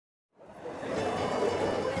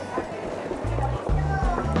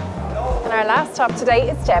our last stop today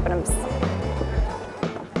is Debenhams.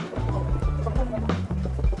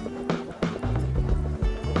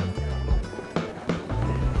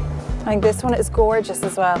 I think this one is gorgeous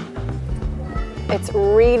as well. It's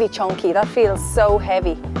really chunky, that feels so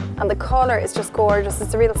heavy. And the colour is just gorgeous,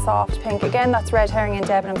 it's a real soft pink. Again, that's red herring in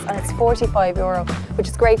Debenhams and it's €45, which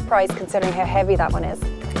is great price considering how heavy that one is.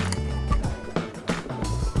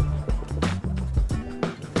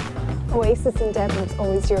 Oasis in Debenhams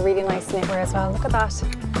always do a really nice knitwear as well. Look at that,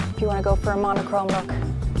 if you want to go for a monochrome look.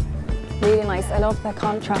 Really nice, I love the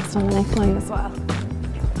contrast on the neckline as well.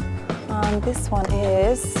 And this one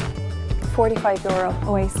is €45,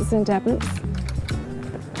 Oasis in Debenhams.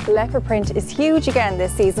 Leopard print is huge again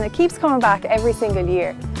this season. It keeps coming back every single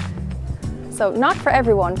year. So not for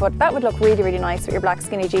everyone, but that would look really, really nice with your black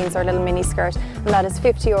skinny jeans or a little mini skirt. And that is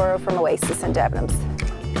 €50 from Oasis in Debenhams.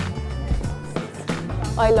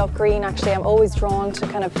 I love green actually. I'm always drawn to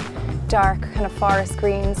kind of dark, kind of forest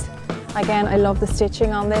greens. Again, I love the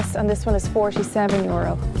stitching on this, and this one is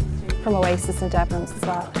 €47 from Oasis in Debenhams as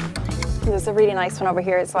well. And there's a really nice one over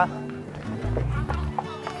here as well.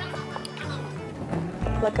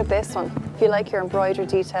 Look at this one. If you like your embroidered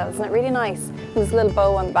detail, isn't it really nice? And there's a little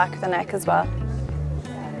bow on the back of the neck as well.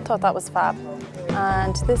 Thought that was fab.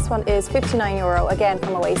 And this one is €59 again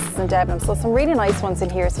from Oasis in Debenhams. So some really nice ones in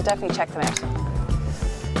here, so definitely check them out.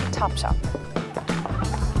 Topshop.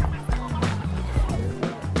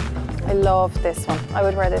 I love this one. I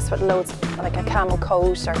would wear this with loads of like a camel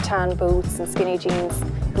coat or tan boots and skinny jeans.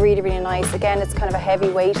 Really, really nice. Again, it's kind of a heavy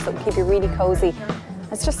weight, so it'll keep you really cozy.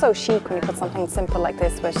 It's just so chic when you put something simple like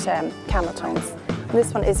this with camel tones. And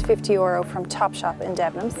this one is €50 from Topshop in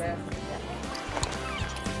Debenhams.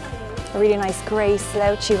 A really nice grey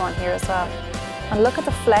slouchy one here as well. And look at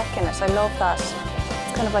the fleck in it, I love that.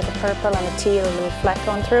 It's kind of like a purple and a teal little fleck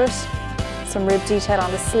going through it. Some rib detail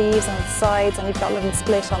on the sleeves and the sides, and you've got a little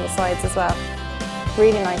split on the sides as well.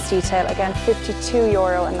 Really nice detail, again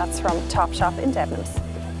 €52, and that's from Topshop in Debenhams.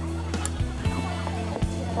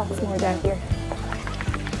 Lots more down here.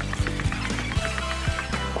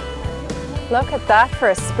 Look at that for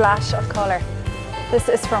a splash of colour. This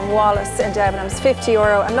is from Wallis in Debenhams,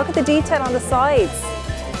 €50, and look at the detail on the sides.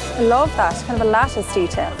 I love that, kind of a lattice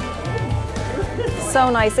detail. So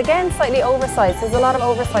nice, again slightly oversized. There's a lot of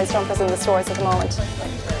oversized jumpers in the stores at the moment.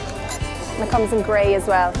 And it comes in grey as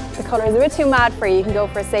well. The colour is a bit too mad for you, you can go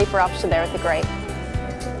for a safer option there with the grey.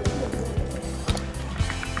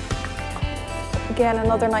 Again,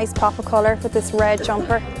 another nice pop of colour with this red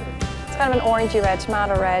jumper. It's kind of an orangey red,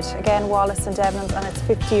 tomato red. Again, Wallis and Debenhams, and it's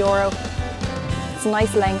 €50. It's a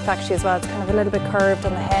nice length actually as well. It's kind of a little bit curved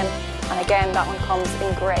on the hem. And again, that one comes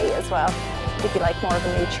in grey as well, if you like more of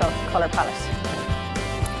a neutral colour palette.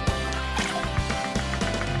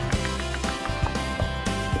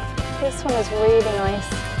 This one is really nice.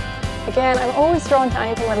 Again, I'm always drawn to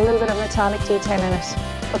anything with a little bit of metallic detail in it.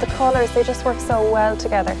 But the colours, they just work so well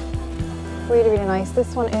together. Really, really nice.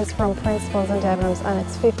 This one is from Principles in Debenhams, and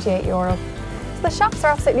it's €58. So the shops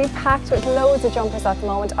are absolutely packed with loads of jumpers at the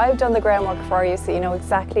moment. I've done the groundwork for you, so you know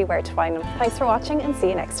exactly where to find them. Thanks for watching, and see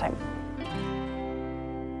you next time.